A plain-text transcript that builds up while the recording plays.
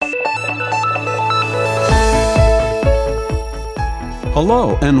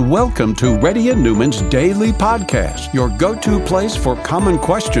Hello and welcome to Reddy Neumann's Daily Podcast, your go-to place for common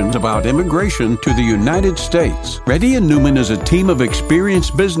questions about immigration to the United States. Reddy Neumann is a team of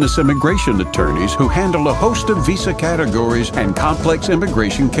experienced business immigration attorneys who handle a host of visa categories and complex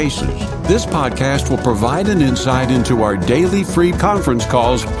immigration cases. This podcast will provide an insight into our daily free conference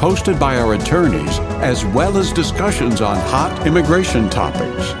calls hosted by our attorneys, as well as discussions on hot immigration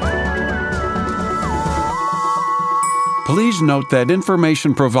topics. Please note that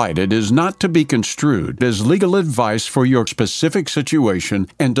information provided is not to be construed as legal advice for your specific situation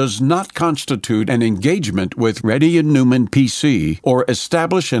and does not constitute an engagement with Reddy Neumann PC or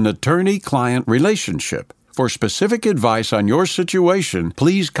establish an attorney-client relationship. For specific advice on your situation,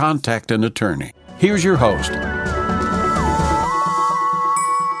 please contact an attorney. Here's your host.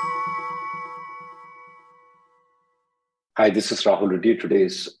 Hi, this is Rahul Reddy. Today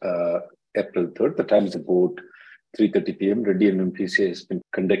is April 3rd. The time is about 3:30 p.m. Reddy Neumann PCA has been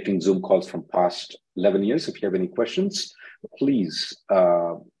conducting Zoom calls from past 11 years. If you have any questions, please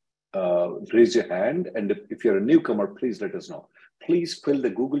raise your hand. And if you're a newcomer, please let us know. Please fill the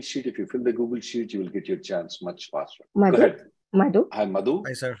Google Sheet. If you fill the Google Sheet, you will get your chance much faster. Madhu? Go ahead. Madhu? Hi, Madhu.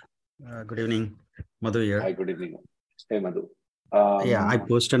 Hi, sir. Good evening. Madhu here. Hi, good evening. Hey, Madhu. I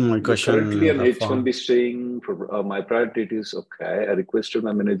posted my question. Currently on H1B staying for my priority is okay. I requested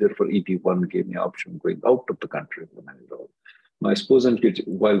my manager for EP1, gave me option going out of the country. The manager. My spouse and kids,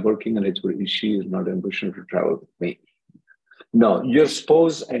 while working on H1B, she is not in position to travel with me. No, your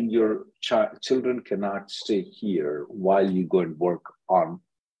spouse and your children cannot stay here while you go and work on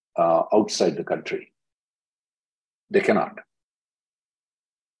outside the country. They cannot.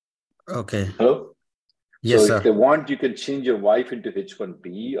 Okay. Hello? Yes, so sir. If they want, you can change your wife into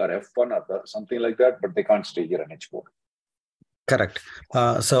H1B or F1 or something like that, but they can't stay here on H4. Correct.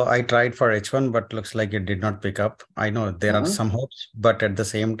 So I tried for H1, but looks like it did not pick up. I know there are some hopes, but at the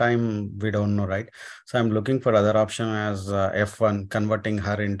same time, we don't know, right? So I'm looking for other option as F1, converting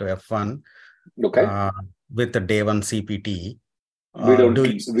her into F1. Okay. With the day one CPT.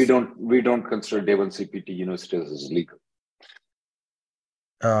 We don't consider day one CPT universities as legal.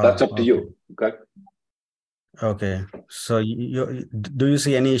 That's up to you. Okay. Okay. So do you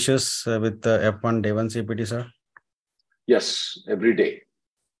see any issues with the F1 day one CPT, sir? Yes, every day.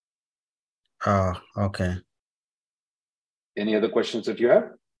 Okay. Any other questions that you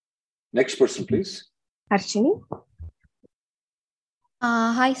have? Next person, please. Archini?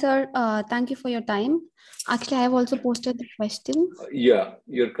 Hi, sir. Thank you for your time. Actually, I have also posted the question. Yeah,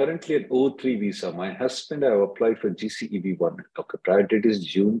 you're currently at O3 visa. My husband, I have applied for GCEB1. Okay, priority date is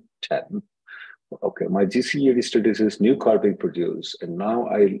June 10. Okay, my GCED status is new card being produced, and now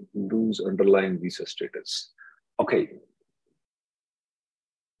I lose underlying visa status. Okay.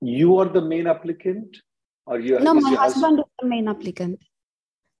 You are the main applicant? Or No, my husband is the main applicant.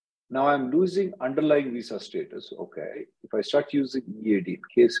 Now I'm losing underlying visa status. Okay. If I start using EAD in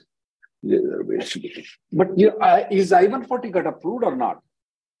case. But is I-140 got approved or not?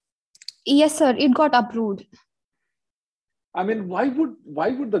 Yes, sir. It got approved. I mean, why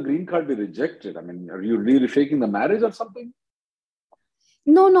would the green card be rejected? I mean, are you really faking the marriage or something?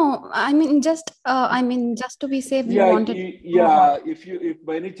 No. I mean, just to be safe, we wanted. If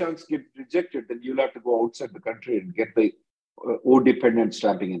by any chance get rejected, then you'll have to go outside the country and get the O dependent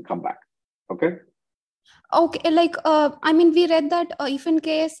stamping and come back. Okay. Okay. We read that if in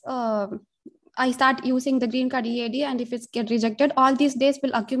case I start using the green card EAD and if it's get rejected, all these days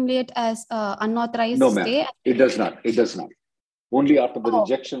will accumulate as unauthorized stay. No, it does not. It does not. Only after the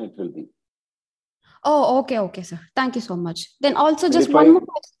rejection it will be. Oh, okay, sir. Thank you so much. Then also just one more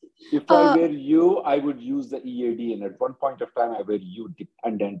question. If I were you, I would use the EAD, and at one point of time, I were you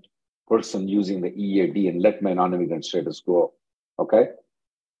dependent person using the EAD and let my non-immigrant status go. Okay?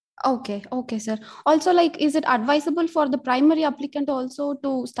 Okay, sir. Also, is it advisable for the primary applicant also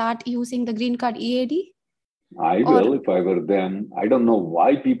to start using the green card EAD? I will if I were them. I don't know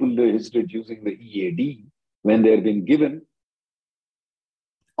why people hesitate using the EAD when they're being given.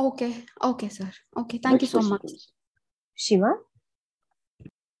 Okay, sir. Okay, thank you so much. Please. Shiva?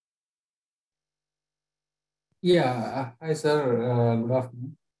 Yeah, hi sir, good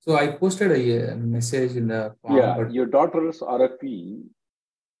afternoon. So I posted a message in the form. Your daughter's RFP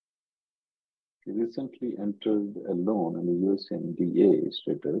recently entered a loan in the USNDA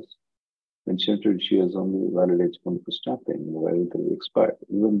status. When she entered, she has only valid H1 for stamping, while they expired.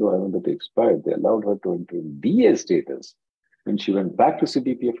 Even though I-130 expired, they allowed her to enter DA status. When she went back to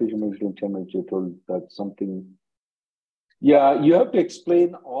CBP official in Chennai, she told that something. Yeah, you have to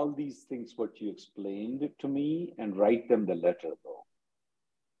explain all these things, what you explained to me, and write them the letter, though.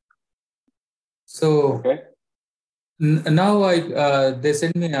 So, okay. Now they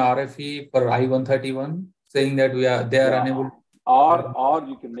sent me an RFE for I-131 saying that they are unable. Or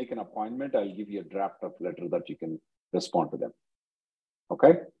you can make an appointment. I'll give you a draft of letter that you can respond to them.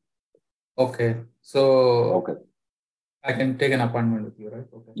 Okay? Okay. So okay. I can take an appointment with you, right?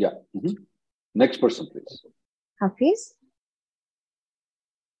 Okay. Yeah. Next person, please. Hafiz?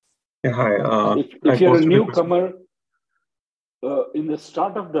 Yeah, hi. If you're a newcomer, in the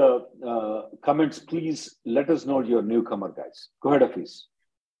start of the comments, please let us know you're a newcomer, guys. Go ahead, Hafiz.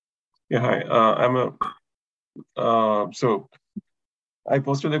 Yeah, hi. So I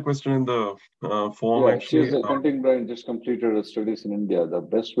posted a question in the form. Yeah, actually. she's a contingent just completed her studies in India. The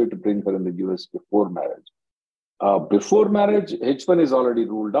best way to bring her in the US before marriage. Before marriage, H1 is already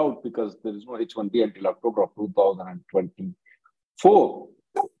ruled out because there is no H1B until October of 2024.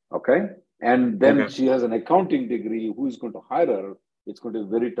 Okay. And then she has an accounting degree. Who is going to hire her? It's going to be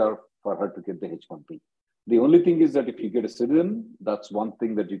very tough for her to get the H1B. The only thing is that if you get a citizen, that's one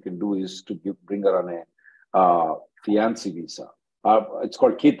thing that you can do is to bring her on a fiancé visa. It's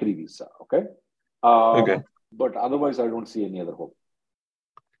called K3 visa. Okay. But otherwise, I don't see any other hope.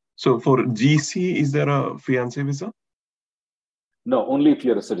 So for GC, is there a fiancé visa? No, only if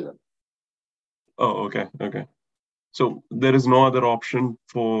you're a citizen. Oh, okay. Okay. So there is no other option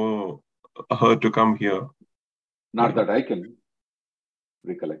for her to come here? Not that I can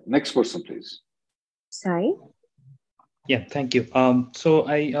recollect. Next person, please. Sai? Yeah, thank you. So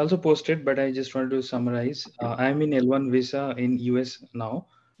I also posted, but I just wanted to summarize. I'm in L1 visa in US now.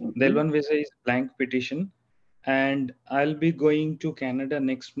 The L1 visa is blank petition. And I'll be going to Canada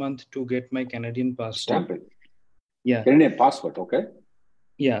next month to get my Canadian passport. Stamp it. Yeah. Canadian passport, okay?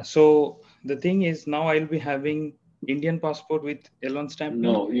 Yeah. So the thing is now I'll be having Indian passport with L1 stamp.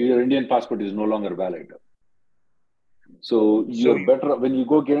 No, your Indian passport is no longer valid. So you're better when you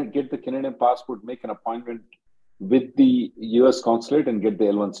go get the Canadian passport, make an appointment with the US consulate and get the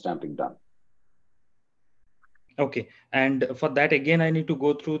L1 stamping done. Okay. And for that, again, I need to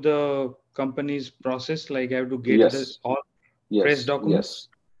go through the company's process. Like I have to get all fresh documents.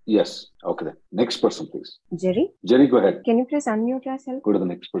 Yes. Okay. Next person, please. Jerry? Jerry, go ahead. Can you please unmute yourself? Go to the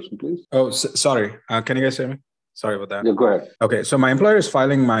next person, please. Oh, sorry. Can you guys hear me? Sorry about that. Yeah, go ahead. Okay. So my employer is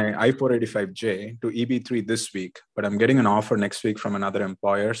filing my I-485J to EB3 this week, but I'm getting an offer next week from another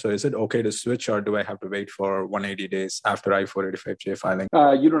employer. So is it okay to switch or do I have to wait for 180 days after I-485J filing?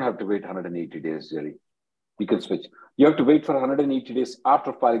 You don't have to wait 180 days, Jerry. You can switch. You have to wait for 180 days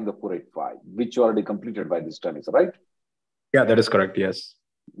after filing the 485, which you already completed by this time, is that right? Yeah, that is correct. Yes.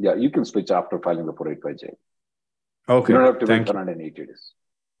 Yeah, you can switch after filing the 485J. Okay. You don't have to wait 180 days.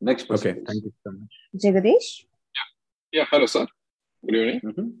 Next person. Okay. Please. Thank you so much. Jagadish? Yeah. Hello, sir. Good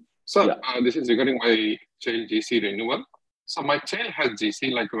evening. Sir, this is regarding my child GC renewal. So my child has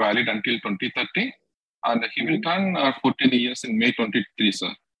GC like valid until 2030, and he will turn 14 years in May 23,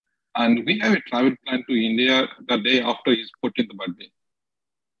 sir. And we have a travel plan to India the day after his 14th birthday.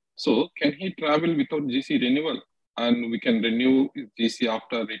 So can he travel without GC renewal? And we can renew his GC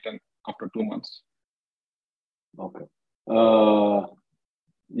after return after 2 months. Okay.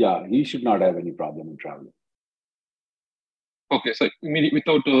 Yeah, he should not have any problem in traveling. Okay, so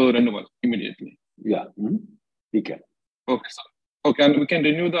without renewal immediately. Yeah, he can. Okay, sir. Okay, and we can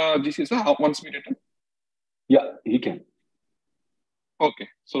renew the GC, sir, once we return? Yeah, he can. Okay,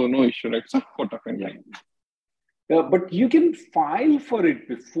 so no issue, right, sir? Yeah, but you can file for it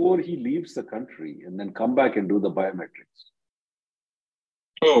before he leaves the country and then come back and do the biometrics.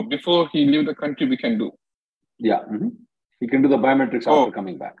 Oh, before he leaves the country, we can do? Yeah, he can do the biometrics after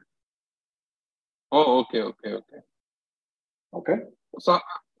coming back. Oh, okay. Okay.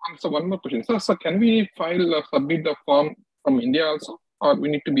 So one more question, sir. So can we submit the form from India also, or we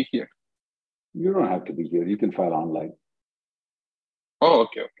need to be here? You don't have to be here. You can file online. Oh,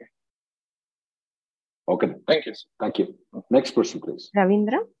 okay. Okay. Thank you, sir. Thank you. Next person, please.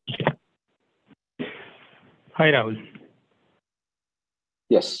 Ravindra? Hi, Rahul.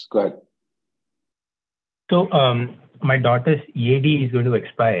 Yes, go ahead. So my daughter's EAD is going to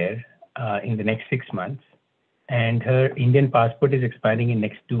expire in the next 6 months, and her Indian passport is expiring in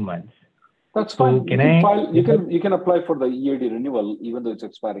next 2 months. That's fine. You can apply for the EAD renewal even though it's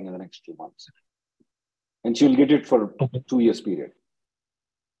expiring in the next 2 months, and she'll get it for 2 years period.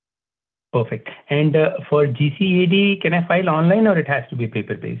 Perfect. And for GCAD, can I file online or it has to be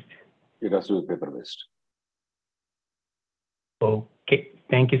paper-based? It has to be paper-based. Okay.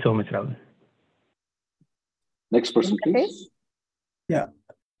 Thank you so much, Rahul. Next person, please. Yeah.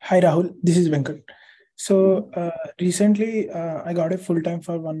 Hi, Rahul. This is Venkat. So recently, I got a full-time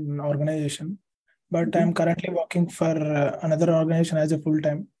for one organization, but I'm currently working for another organization as a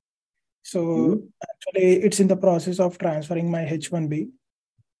full-time. So actually, it's in the process of transferring my H1B.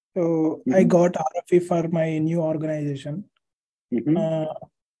 So I got RFE for my new organization.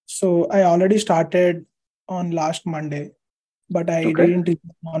 So I already started on last Monday, but I didn't resign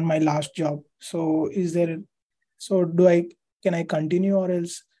on my last job. So can I continue, or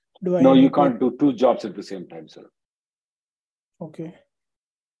else do I? No, you can't do two jobs at the same time, sir. Okay.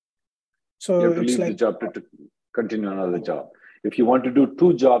 So you have to it's leave like the job to continue another job. If you want to do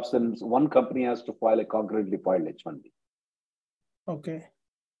two jobs, then one company has to file a concurrently filed H1B. Okay.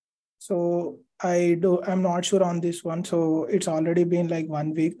 So I'm not sure on this one. So it's already been like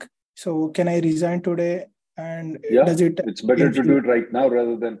 1 week. So can I resign today? And does it? It's better to do it right now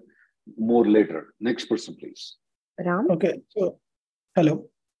rather than more later. Next person, please. Ram? Okay. So, hello.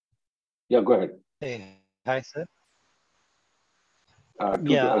 Yeah, go ahead. Hey, hi, sir.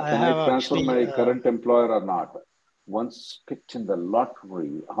 Can I transfer my current employer or not? Once picked in the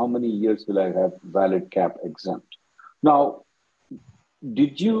lottery, how many years will I have valid cap exempt? Now,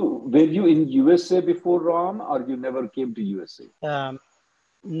 were you in USA before, Ram, or you never came to USA?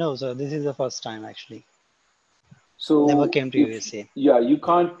 No, sir. This is the first time actually. So never came to USA. Yeah, you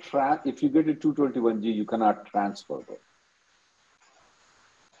can't if you get a 221G, you cannot transfer though.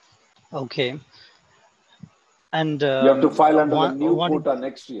 Okay. And you have to file under the new quota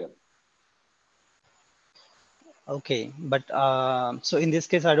next year. Okay, but so in this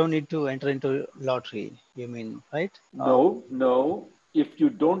case, I don't need to enter into lottery, you mean, right? No. If you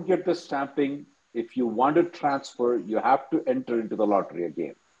don't get the stamping, if you want to transfer, you have to enter into the lottery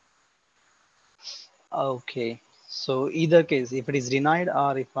again. Okay. So either case, if it is denied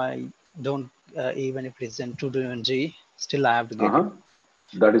or if I don't, even if it is in 221G, still I have to get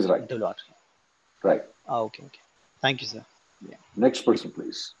that is right. Into lottery. Right. Okay. Thank you, sir. Yeah. Next person,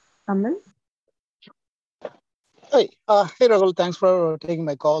 please. Aman? Hey, Rahul, thanks for taking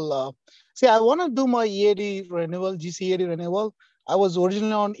my call. See, I want to do my EAD renewal, GC EAD renewal. I was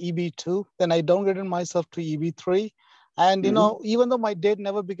originally on EB2, then I downgraded myself to EB3. And, even though my date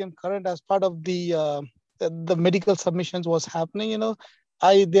never became current as part of the medical submissions was happening,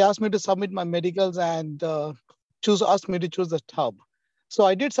 they asked me to submit my medicals and asked me to choose the tub. So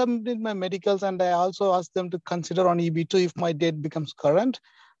I did submit my medicals, and I also asked them to consider on EB2 if my date becomes current.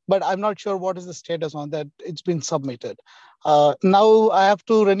 But I'm not sure what is the status on that. It's been submitted. Now I have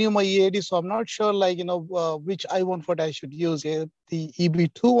to renew my EAD, so I'm not sure, which I-140 I should use, the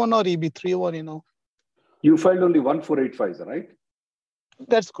EB2 one or EB3 one, You filed only one 485, right?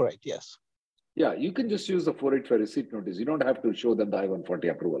 That's correct, yes. Yeah, you can just use the 485 receipt notice. You don't have to show them the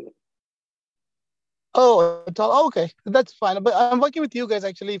I-140 approval. Oh, okay. That's fine. But I'm working with you guys,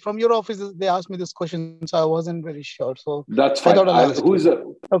 actually. From your office, they asked me this question, so I wasn't very sure. So that's fine. Who is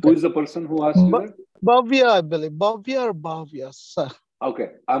the person who asked you that? Bhavya, I believe. Bhavya, sir.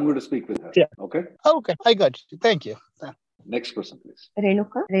 Okay, I'm going to speak with her. Yeah. Okay. Okay, I got you. Thank you. Next person, please.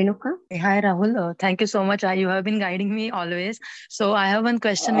 Renuka? Hi, Rahul. Thank you so much. You have been guiding me always. So I have one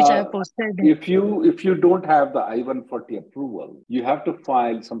question which I have posted. If you don't have the I-140 approval, you have to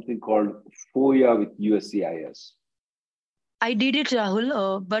file something called FOIA with USCIS. I did it,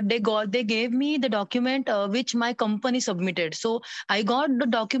 Rahul, but they gave me the document which my company submitted. So I got the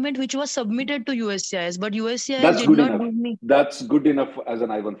document which was submitted to USCIS, but USCIS did not give me. That's good enough as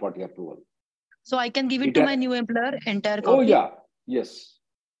an I-140 approval. So I can give it to my new employer, entire copy? Oh, yeah. Yes.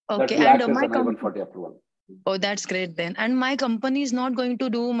 Okay. That will act as an I-140 approval. Oh, that's great then. And my company is not going to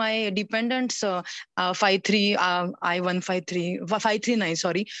do my dependents 539,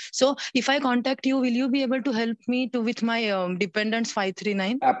 sorry. So if I contact you, will you be able to help me with my dependents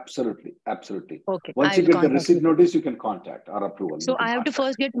 539? Absolutely. Okay. Once you get the receipt notice, you can contact our approval. So I have to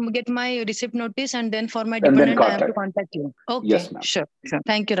first get my receipt notice, and then for my dependent, I have to contact you. Okay. Yes, ma'am. Sure.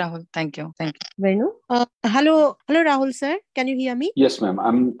 Thank you, Rahul. Thank you. Venu? Hello, Rahul sir. Can you hear me? Yes, ma'am.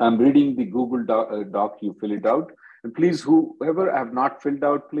 I'm reading the Google doc. You fill it out. And please, whoever have not filled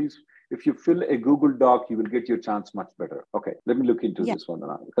out, please, if you fill a Google Doc, you will get your chance much better. Okay, let me look into this one.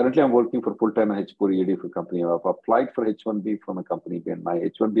 Currently, I'm working for full-time H4 EAD for a company. I've applied for H1B from a company, and my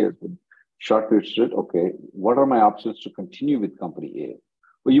H1B has been shortlisted. Okay, what are my options to continue with company A?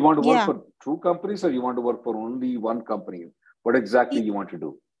 Well, you want to work for two companies, or you want to work for only one company? What exactly you want to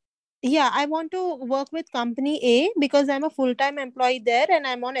do? Yeah, I want to work with company A because I'm a full-time employee there and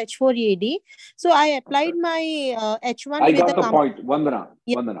I'm on H4 EAD. So I applied my H1 I with got the point, Vandana.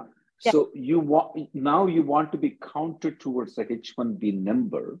 Yeah. So you want to be counted towards the H1B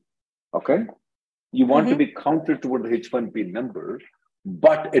number, okay? You want to be counted toward the H1B number,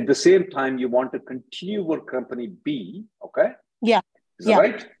 but at the same time, you want to continue with company B, okay? Yeah. Is that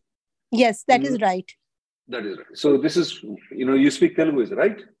right? Yes, that is right. That is right. So this is, you speak Telugu, is it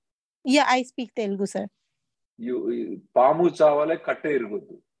right? Yeah, I speak Telugu, sir. You Pamu Chavale Katte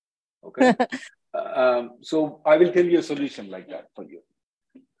Irgudu. Okay. So I will tell you a solution like that for you.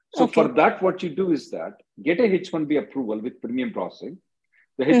 So Okay. for that, what you do is that get a H1B approval with premium processing.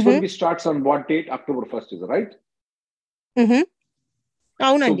 The H1B starts on what date? October 1st, is right?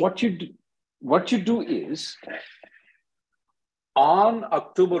 So what you do is on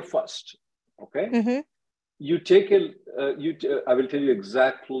October 1st, okay? You take I will tell you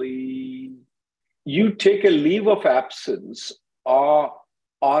exactly. You take a leave of absence on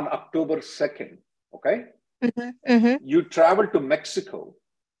October 2nd, okay? You travel to Mexico.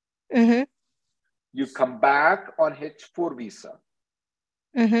 You come back on H4 visa.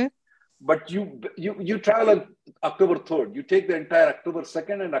 But you travel on October 3rd. You take the entire October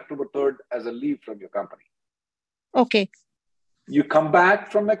 2nd and October 3rd as a leave from your company. Okay. You come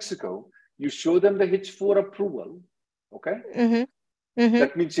back from Mexico. You show them the H4 approval, okay?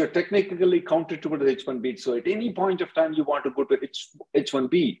 That means you're technically counted toward the H1B. So at any point of time you want to go to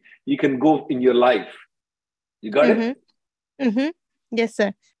H1B, you can go in your life. You got it? Yes,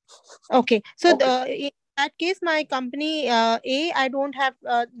 sir. Okay. So in that case, my company A, I don't have.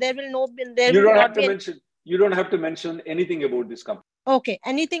 There will no. There you will don't not have to be. mention. You don't have to mention anything about this company. Okay.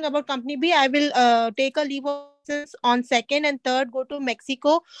 Anything about company B, I will take a leave of absence on 2nd and 3rd. Go to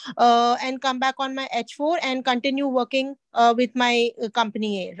Mexico and come back on my H4 and continue working with my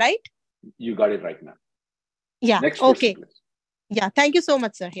company A. Right? You got it right now. Yeah. Next okay. person, please. Yeah. Thank you so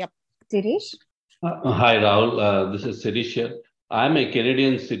much, sir. Yep. Sirish? Hi, Rahul. This is Sirish here. I'm a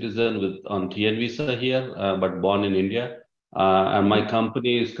Canadian citizen on TN visa here, but born in India. And my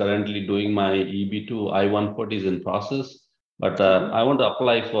company is currently doing my EB2 I-140 is in process, but I want to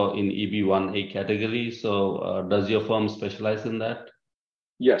apply for in EB1A category. So does your firm specialize in that?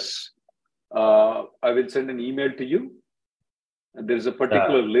 Yes. I will send an email to you. And there's a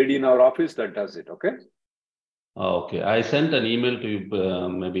particular lady in our office that does it, okay? Okay. I sent an email to you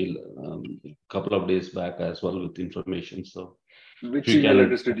maybe a couple of days back as well with information. So which email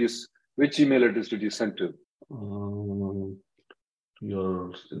address did you send to?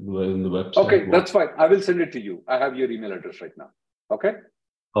 You're in the website. Okay, that's fine. I will send it to you. I have your email address right now. Okay?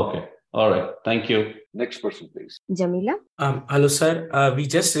 Okay. All right. Thank you. Next person, please. Jamila? Hello, sir. We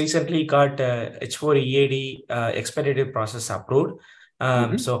just recently got H4 EAD expedited process approved.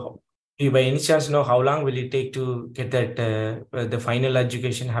 So do you by any chance know how long will it take to get that the final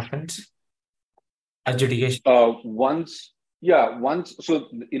adjudication happens? Adjudication? Once. So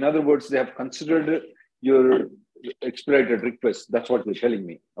in other words, they have considered your expedited request. That's what you're telling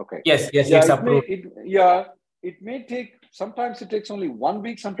me. Okay. Yes, it's approved. It may take, sometimes it takes only 1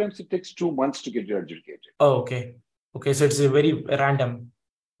 week, sometimes it takes 2 months to get it adjudicated. Oh, okay. Okay, so it's a very random.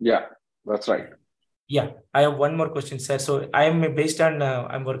 Yeah, that's right. Yeah, I have one more question, sir. So I'm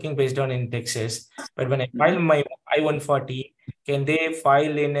working based on in Texas, but when I file my I-140, can they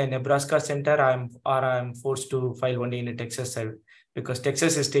file in a Nebraska center or I'm forced to file only in a Texas side? Because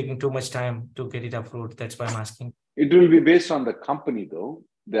Texas is taking too much time to get it approved. That's why I'm asking. It will be based on the company though.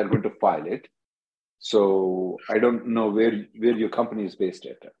 They're going to file it. So I don't know where your company is based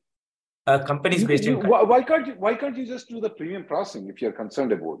at. Company is based in. Why can't you just do the premium processing if you're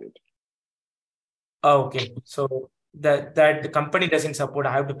concerned about it? Oh, okay. So that the company doesn't support.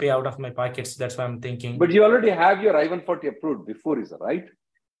 I have to pay out of my pockets. That's why I'm thinking. But you already have your I-140 approved before, is that right?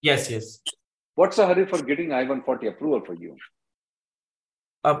 Yes. What's the hurry for getting I-140 approval for you?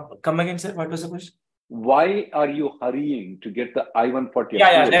 Come again, sir. What was the question? Why are you hurrying to get the I-140?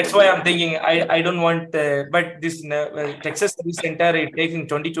 Yeah, that's why I'm thinking. I don't want, but this Texas Service Center, it taking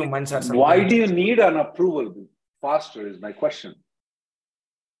 22 months or something. Why do you need an approval faster? Is my question.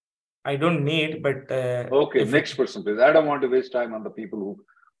 I don't need, but okay. Next person, please. I don't want to waste time on the people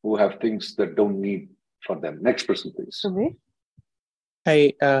who have things that don't need for them. Next person, please. Okay.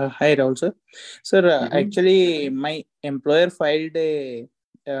 Hi, Rahul sir. Sir, actually, my employer filed a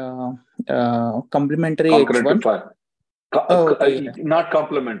complementary H1. Not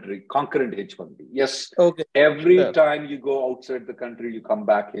complementary, concurrent H1B. Yes. Okay. Every time you go outside the country, you come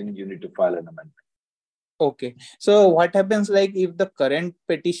back in, you need to file an amendment. Okay. So what happens like if the current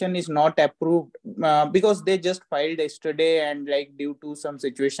petition is not approved because they just filed yesterday and like due to some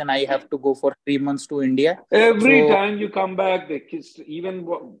situation, I have to go for 3 months to India. Every time you come back, even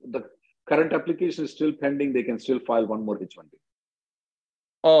the current application is still pending, they can still file one more H1B.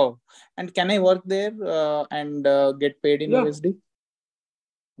 Oh, and can I work there and get paid in USD?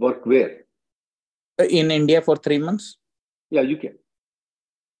 Work where? In India for 3 months? Yeah, you can.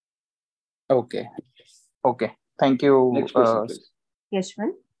 Okay. Okay. Thank you. Next person, please.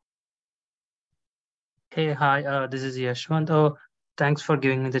 Yashwant? Hey, hi. This is Yashwant. Thanks for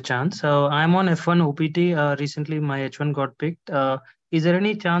giving me the chance. So I'm on F1 OPT. Recently, my H1 got picked. Is there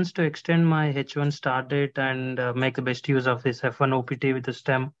any chance to extend my H1 start date and make the best use of this F1 OPT with the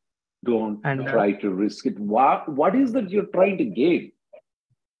STEM? Don't try to risk it. What is that you're trying to gain?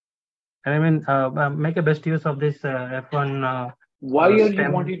 I mean, make a best use of this F1. Why are STEM.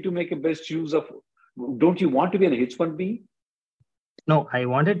 you wanting to make a best use of? Don't you want to be an H1B? No, I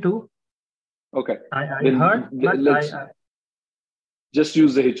wanted to. Okay. I heard, but let's just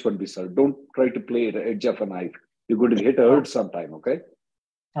use the H1B, sir. Don't try to play at the edge of a knife. You're going to hit a hurt sometime, okay?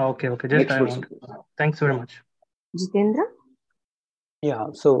 Okay. Just Next I person. want. Thanks very much. Jitendra? Yeah,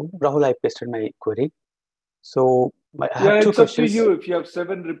 so Rahul, I pasted my query. So I have Yeah, two it's up to questions. you. If you have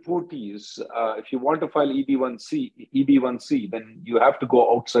 7 reportees, if you want to file EB1C, then you have to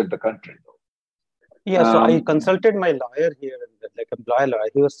go outside the country. Yeah, so I consulted my lawyer here, like a lawyer.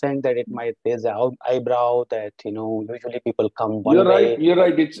 He was saying that it might raise an eyebrow that usually people come one way. You're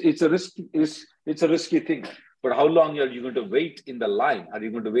right. It's a risky thing. But how long are you going to wait in the line? Are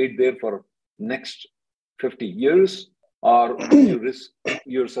you going to wait there for next 50 years, or will you risk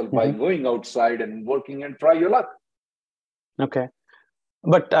yourself by going outside and working and try your luck? Okay,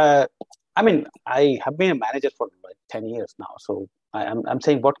 but I mean, I have been a manager for like 10 years now, so I'm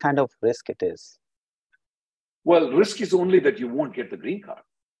saying what kind of risk it is. Well, risk is only that you won't get the green card.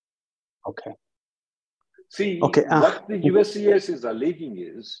 Okay. See, what the USCIS is alleging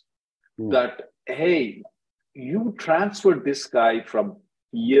is that, hey, you transferred this guy from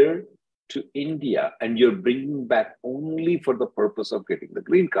here to India and you're bringing back only for the purpose of getting the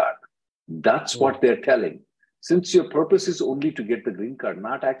green card. That's what they're telling. Since your purpose is only to get the green card,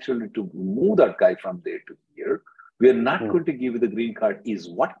 not actually to move that guy from there to here, we're not going to give you the green card, is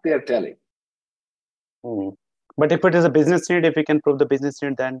what they're telling. But if it is a business need, if we can prove the business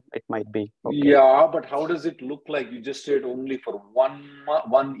need, then it might be. Okay. Yeah, but how does it look like? You just said only for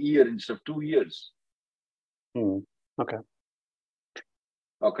 1 year instead of 2 years. Okay.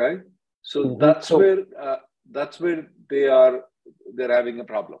 Okay. So that's where they're having a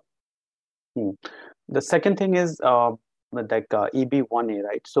problem. The second thing is like EB1A,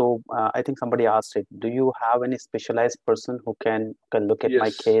 right? So I think somebody asked it. Do you have any specialized person who can look at my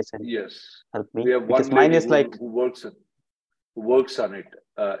case and help me? We have because one mine lady is like who works on it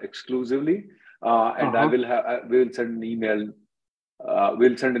exclusively, and we will send an email.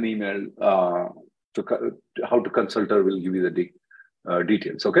 We'll send an email to how to consult her. We'll give you the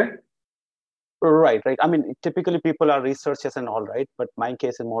details. Okay. Right. I mean, typically people are researchers and all, right? But my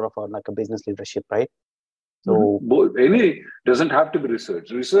case is more of like a business leadership, right? So Anyway, doesn't have to be research.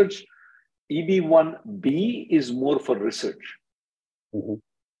 Research EB1B is more for research.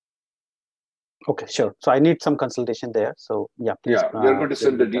 Okay, sure. So I need some consultation there. So yeah, please. Yeah, we are going to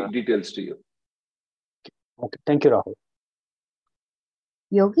send the details to you. Okay, thank you, Rahul.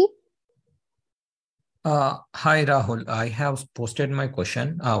 Yogi? Hi, Rahul. I have posted my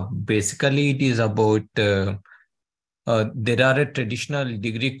question. Basically, it is about there are traditional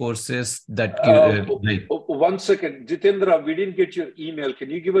degree courses that give. 1 second, Jitendra, we didn't get your email. Can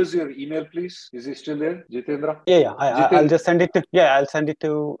you give us your email, please? Is he still there, Jitendra? Yeah. I'll just send it to. Yeah, I'll send it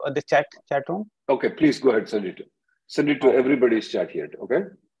to the chat room. Okay, please go ahead. Send it to everybody's chat here. Okay.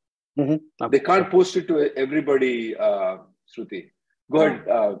 Okay, they can't post it to everybody. Shruti, go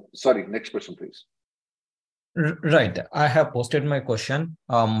ahead. Sorry, next person, please. Right. I have posted my question.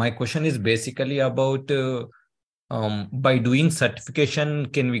 My question is basically about by doing certification,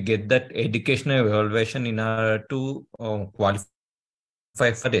 can we get that educational evaluation in order to qualify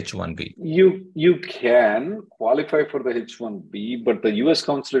for H1B? You can qualify for the H1B, but the US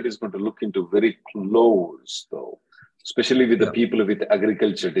consulate is going to look into very close, though, especially with the people with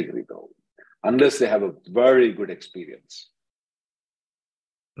agriculture degree, though, unless they have a very good experience.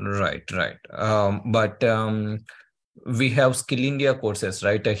 Right. But we have Skill India courses,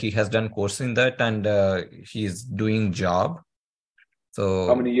 right? He has done course in that, and he's doing job. So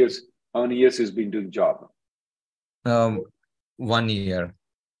how many years he's been doing job? 1 year.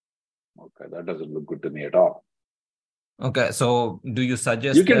 Okay, that doesn't look good to me at all. Okay, so do you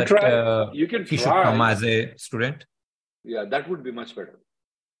suggest you can that try? You can he try. should come as a student? Yeah, that would be much better.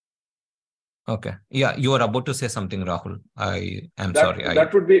 Okay. Yeah, you are about to say something, Rahul. I am sorry.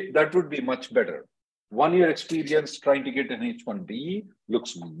 That would be much better. 1 year experience trying to get an H1B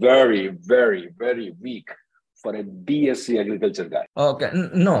looks very, very, very weak for a BSc agriculture guy. Okay.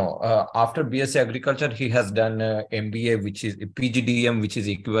 No, after BSc agriculture, he has done MBA, which is PGDM, which is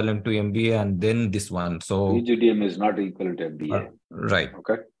equivalent to MBA, and then this one. So PGDM is not equivalent to MBA. Right.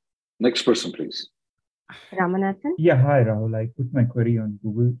 Okay. Next person, please. Ramanathan? Yeah, hi, Rahul. I put my query on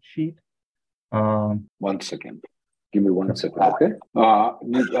Google Sheet. 1 second. Give me 1 second, okay?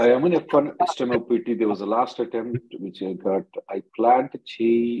 I am in F1 STEM-OPT. There was a last attempt which I got. I plan to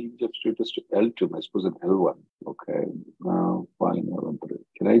change of status to L2. I suppose an L1. Okay. Fine.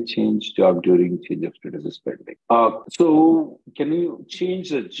 Can I change job during change of status is pending? So can you change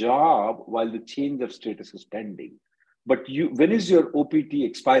the job while the change of status is pending? But when is your OPT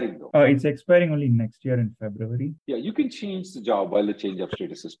expiring though? It's expiring only next year in February. Yeah, you can change the job while the change of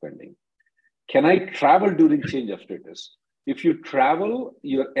status is pending. Can I travel during change of status? If you travel,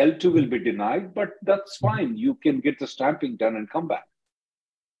 your L2 will be denied, but that's fine. You can get the stamping done and come back.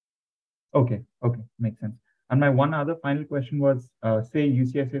 Okay, makes sense. And my one other final question was, say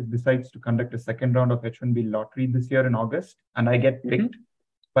UCSF decides to conduct a second round of H1B lottery this year in August, and I get picked,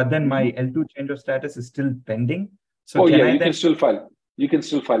 but then my L2 change of status is still pending. So you can still file. You can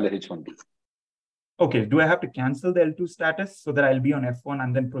still file the H1B. Okay, do I have to cancel the L2 status so that I'll be on F1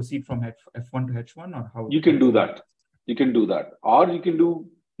 and then proceed from F1 to H1, or how? You can do that. You can do that, or you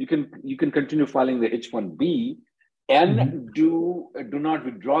can continue filing the H1B and do not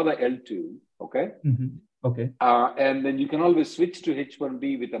withdraw the L2. Okay. Okay. And then you can always switch to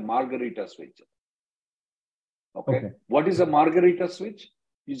H1B with a margarita switch. Okay. What is a margarita switch?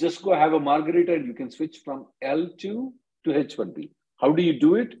 You just go have a margarita and you can switch from L2 to H1B. How do you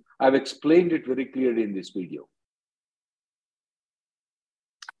do it? I've explained it very clearly in this video.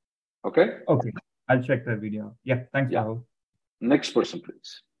 Okay? Okay. I'll check that video. Yeah, thanks, Rahul. Next person,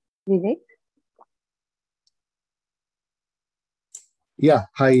 please. Vivek? Yeah,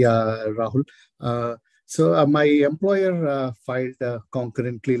 hi, Rahul. So my employer filed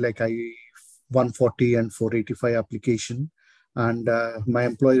concurrently like I-140 and 485 application. And my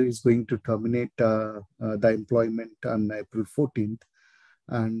employer is going to terminate the employment on April 14th.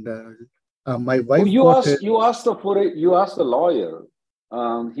 And my wife. You asked the lawyer.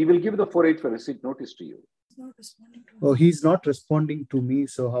 He will give the 485 receipt notice to you. Oh, he's not responding to me.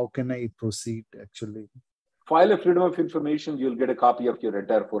 So how can I proceed actually? File a freedom of information. You'll get a copy of your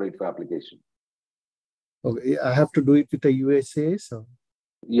entire 485 application. Okay, I have to do it with the USA. So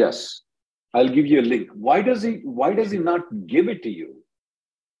yes. I'll give you a link. Why does he not give it to you?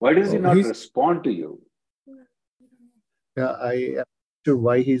 Why does he not respond to you? Yeah, I am not sure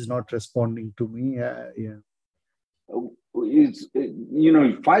why he's not responding to me.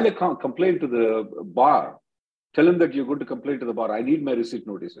 File a complaint to the bar. Tell him that you're going to complain to the bar. I need my receipt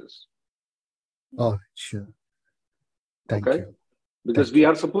notices. Oh, sure. Thank you. Because we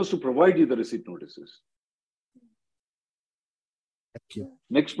are supposed to provide you the receipt notices. Thank you.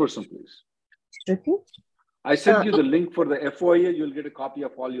 Next person, please. Shruti? I sent you the link for the FOIA. You'll get a copy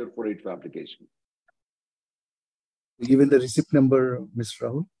of all your 485 application. Given the receipt number, Ms.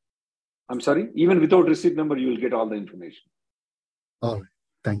 Rahul? I'm sorry? Even without receipt number, you will get all the information. All right.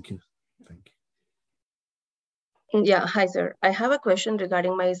 Thank you. Yeah, hi, sir. I have a question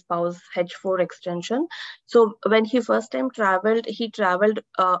regarding my spouse H4 extension. So when he first time traveled, he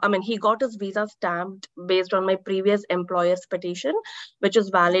got his visa stamped based on my previous employer's petition, which is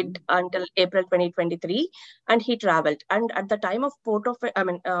valid until April 2023, and he traveled. And at the time of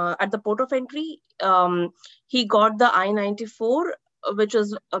at the port of entry, he got the I-94, which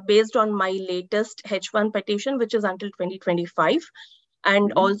is based on my latest H1 petition, which is until 2025.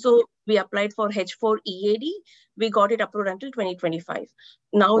 And also we applied for H4 EAD. We got it approved until 2025.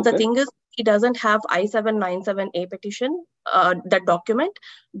 Now the thing is, he doesn't have I-797A petition, that document.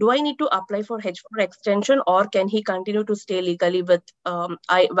 Do I need to apply for H4 extension, or can he continue to stay legally with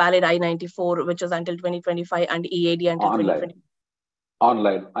valid I-94, which is until 2025, and EAD until 2020?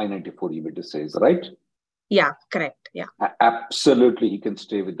 Online I-94 you mean to say, is right? Yeah, correct. Yeah. Absolutely, he can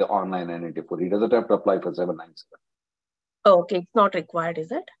stay with the online I-94. He doesn't have to apply for 797. Okay, it's not required,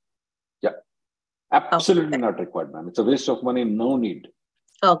 is it? Yeah, absolutely not required, ma'am. It's a waste of money, no need.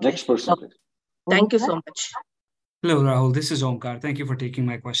 Okay. Next person, please. Thank you so much. Hello, Rahul. This is Omkar. Thank you for taking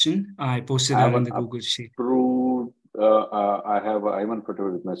my question. I posted that in the Google Sheet. Approved. I have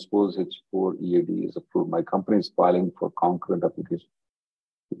I-140 with my spouse H4 EAD is approved. My company is filing for concurrent application.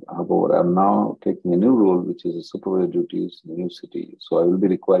 However, I'm now taking a new role, which is a supervisor duties in a new city. So I will be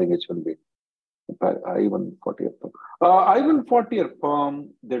requiring H1B. I-140 I-140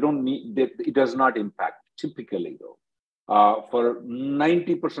 they don't need, it does not impact typically though. For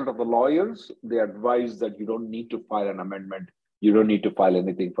 90% of the lawyers, they advise that you don't need to file an amendment. You don't need to file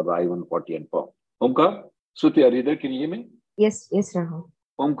anything for the I-140 and PERM. Omkar, Suti, are you there? Can you hear me? Yes, Rahul.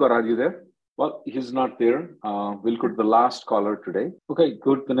 Omkar, are you there? Well, he's not there. We'll go to the last caller today. Okay,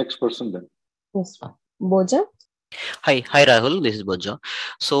 go to the next person then. Yes, Boja? Hi Rahul, this is Boja.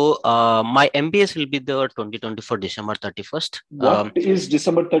 So my MBS will be the 2024 December 31st. What is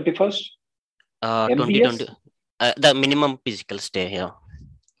December 31st? MBS? The minimum physical stay here.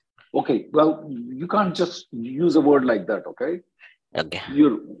 Okay, well, you can't just use a word like that, okay? Okay.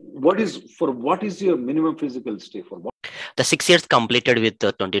 What is your minimum physical stay for? What? The 6 years completed with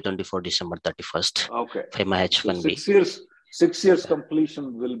 2024 December 31st. Okay. For my H1B. So 6 years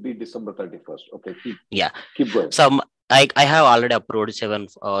completion will be December 31st. Okay. Keep going. So I have already approved 7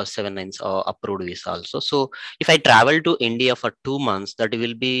 approved visa also. So if I travel to India for 2 months, that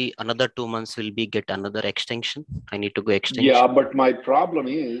will be another 2 months will be get another extension. I need to go extension. Yeah, but my problem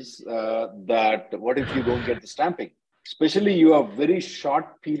is that what if you don't get the stamping? Especially you have very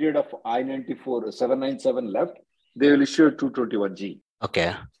short period of I-94 797 left. They will issue 221G.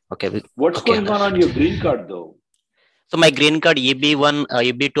 Okay. What's going on your green card though? So my green card EB1,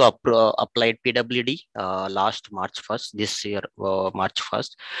 EB2 applied PWD last March 1st, this year, March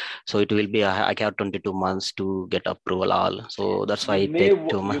 1st. So it will be, I have 22 months to get approval all. So that's why it takes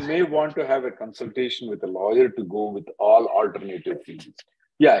 2 months. You may want to have a consultation with a lawyer to go with all alternative fees.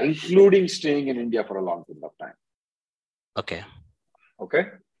 Yeah, including staying in India for a long period of time. Okay. Okay?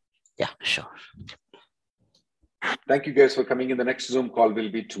 Yeah, sure. Thank you guys for coming in. The next Zoom call will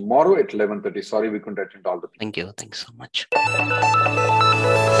be tomorrow at 11:30. Sorry, we couldn't attend all the people. Thank you. Thanks so much.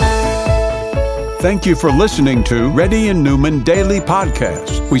 Thank you for listening to Reddy Neumann Daily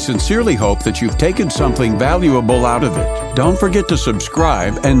Podcast. We sincerely hope that you've taken something valuable out of it. Don't forget to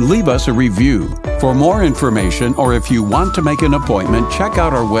subscribe and leave us a review. For more information or if you want to make an appointment, check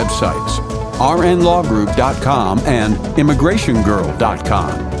out our websites, rnlawgroup.com and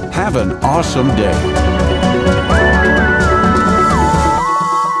immigrationgirl.com. Have an awesome day.